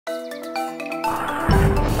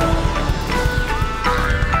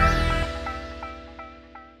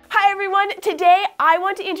everyone. Today I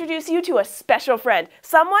want to introduce you to a special friend,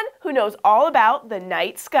 someone who knows all about the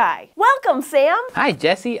night sky. Welcome, Sam. Hi,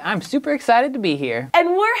 Jessi. I'm super excited to be here.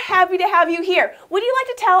 And we're happy to have you here. Would you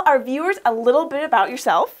like to tell our viewers a little bit about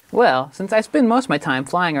yourself? Well, since I spend most of my time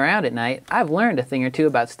flying around at night, I've learned a thing or two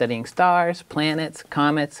about studying stars, planets,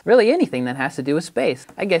 comets, really anything that has to do with space.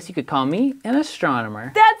 I guess you could call me an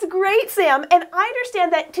astronomer. That's great, Sam. And I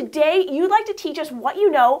understand that today you'd like to teach us what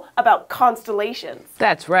you know about constellations.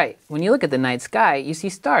 That's right. When you look at the night sky, you see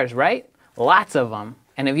stars, right? Lots of them.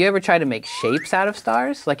 And have you ever tried to make shapes out of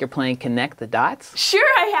stars, like you're playing Connect the Dots? Sure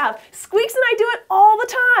I have. Squeaks and I do it all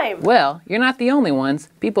the time. Well, you're not the only ones.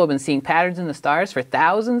 People have been seeing patterns in the stars for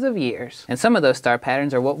thousands of years. And some of those star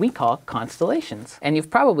patterns are what we call constellations. And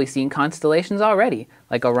you've probably seen constellations already,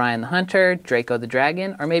 like Orion the Hunter, Draco the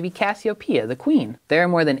Dragon, or maybe Cassiopeia the Queen. There are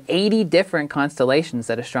more than 80 different constellations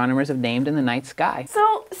that astronomers have named in the night sky.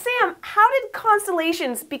 So, Sam, how did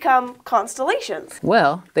constellations become constellations?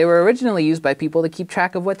 Well, they were originally used by people to keep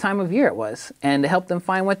track of what time of year it was, and to help them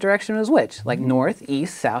find what direction was which, like north,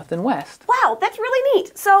 east, south, and west. Wow, that's really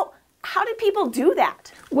neat. So, how did people do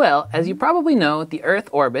that? Well, as you probably know, the Earth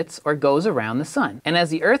orbits or goes around the sun. And as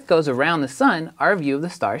the Earth goes around the sun, our view of the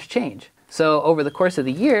stars change. So over the course of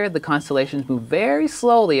the year, the constellations move very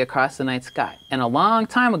slowly across the night sky. And a long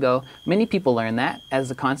time ago, many people learned that as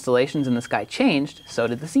the constellations in the sky changed, so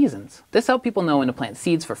did the seasons. This helped people know when to plant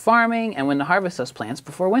seeds for farming and when to harvest those plants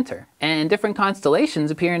before winter. And different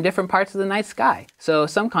constellations appear in different parts of the night sky. So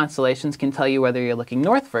some constellations can tell you whether you're looking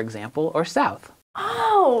north, for example, or south.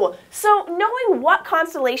 Oh, so knowing what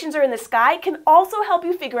constellations are in the sky can also help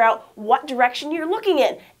you figure out what direction you're looking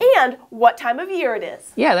in and what time of year it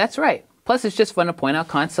is. Yeah, that's right. Plus, it's just fun to point out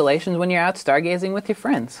constellations when you're out stargazing with your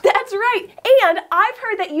friends. That's right. And I've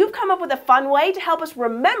heard that you've come up with a fun way to help us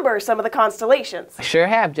remember some of the constellations. I sure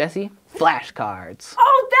have, Jessi. Flashcards.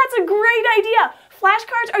 Oh, that's a great idea.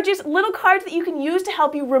 Flashcards are just little cards that you can use to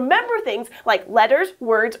help you remember things like letters,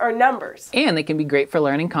 words, or numbers. And they can be great for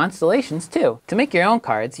learning constellations, too. To make your own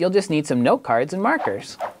cards, you'll just need some note cards and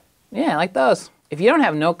markers. Yeah, like those. If you don't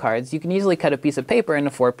have note cards, you can easily cut a piece of paper into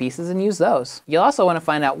 4 pieces and use those. You'll also want to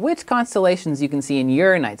find out which constellations you can see in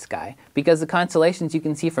your night sky, because the constellations you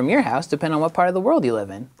can see from your house depend on what part of the world you live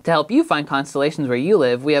in. To help you find constellations where you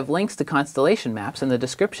live, we have links to constellation maps in the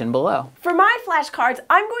description below. For my flashcards,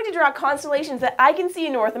 I'm going to draw constellations that I can see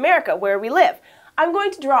in North America, where we live. I'm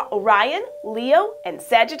going to draw Orion, Leo, and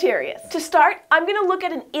Sagittarius. To start, I'm going to look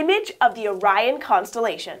at an image of the Orion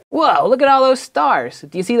constellation. Whoa, look at all those stars.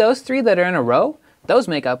 Do you see those 3 that are in a row? Those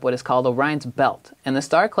make up what is called Orion's belt, and the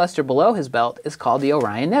star cluster below his belt is called the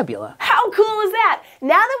Orion Nebula. How cool is that?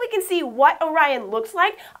 Now that we can see what Orion looks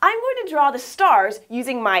like, I'm going to draw the stars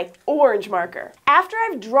using my orange marker. After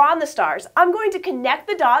I've drawn the stars, I'm going to connect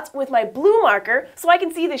the dots with my blue marker so I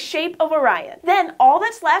can see the shape of Orion. Then all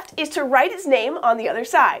that's left is to write its name on the other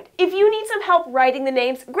side. If you need some help writing the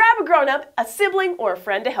names, grab a grown-up, a sibling, or a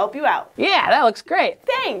friend to help you out. Yeah, that looks great.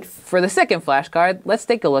 Thanks. For the second flashcard, let's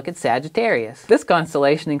take a look at Sagittarius. This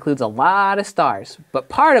constellation includes a lot of stars, but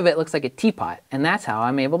part of it looks like a teapot, and that's how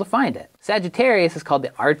I'm able to find it. Sagittarius is called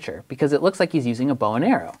the Archer because it looks like he's using a bow and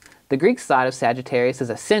arrow. The Greeks thought of Sagittarius as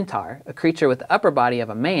a centaur, a creature with the upper body of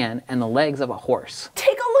a man and the legs of a horse.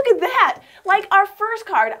 Take a look at that! Like our first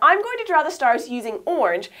card, I'm going to draw the stars using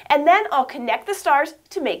orange, and then I'll connect the stars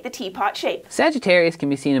to make the teapot shape. Sagittarius can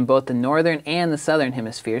be seen in both the northern and the southern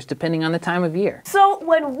hemispheres, depending on the time of year. So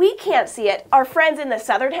when we can't see it, our friends in the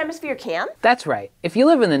southern hemisphere can? That's right. If you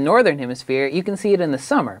live in the northern hemisphere, you can see it in the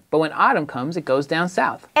summer, but when autumn comes, it goes down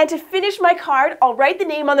south. And to finish my card, I'll write the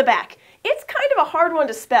name on the back. It's kind of a hard one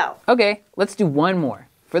to spell. Okay, let's do one more.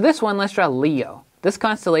 For this one, let's draw Leo. This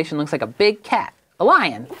constellation looks like a big cat. A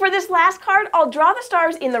lion. For this last card, I'll draw the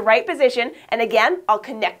stars in the right position, and again, I'll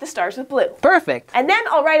connect the stars with blue. Perfect. And then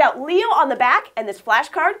I'll write out Leo on the back, and this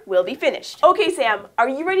flashcard will be finished. Okay, Sam, are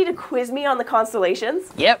you ready to quiz me on the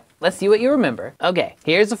constellations? Yep, let's see what you remember. Okay,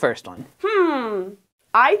 here's the first one.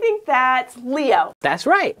 I think that's Leo. That's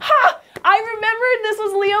right. Ha! I remembered this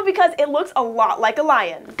was Leo because it looks a lot like a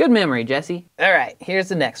lion. Good memory, Jessi. All right, here's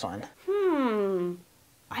the next one.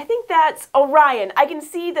 I think that's Orion. I can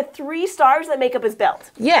see the 3 stars that make up his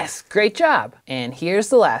belt. Yes, great job. And here's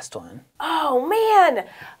the last one. Oh man,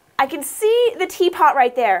 I can see the teapot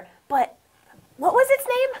right there, but What was its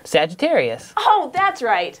name? Sagittarius. Oh, that's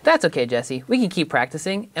right. That's okay, Jessi. We can keep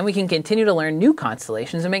practicing, and we can continue to learn new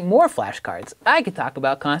constellations and make more flashcards. I could talk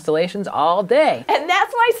about constellations all day. And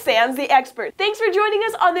that's why Sam's the expert. Thanks for joining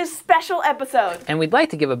us on this special episode. And we'd like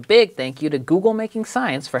to give a big thank you to Google Making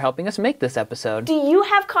Science for helping us make this episode. Do you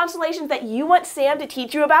have constellations that you want Sam to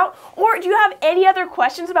teach you about? Or do you have any other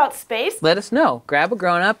questions about space? Let us know. Grab a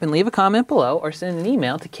grown-up and leave a comment below or send an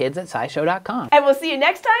email to kids@scishow.com. And we'll see you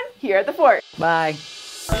next time here at the fort. Bye.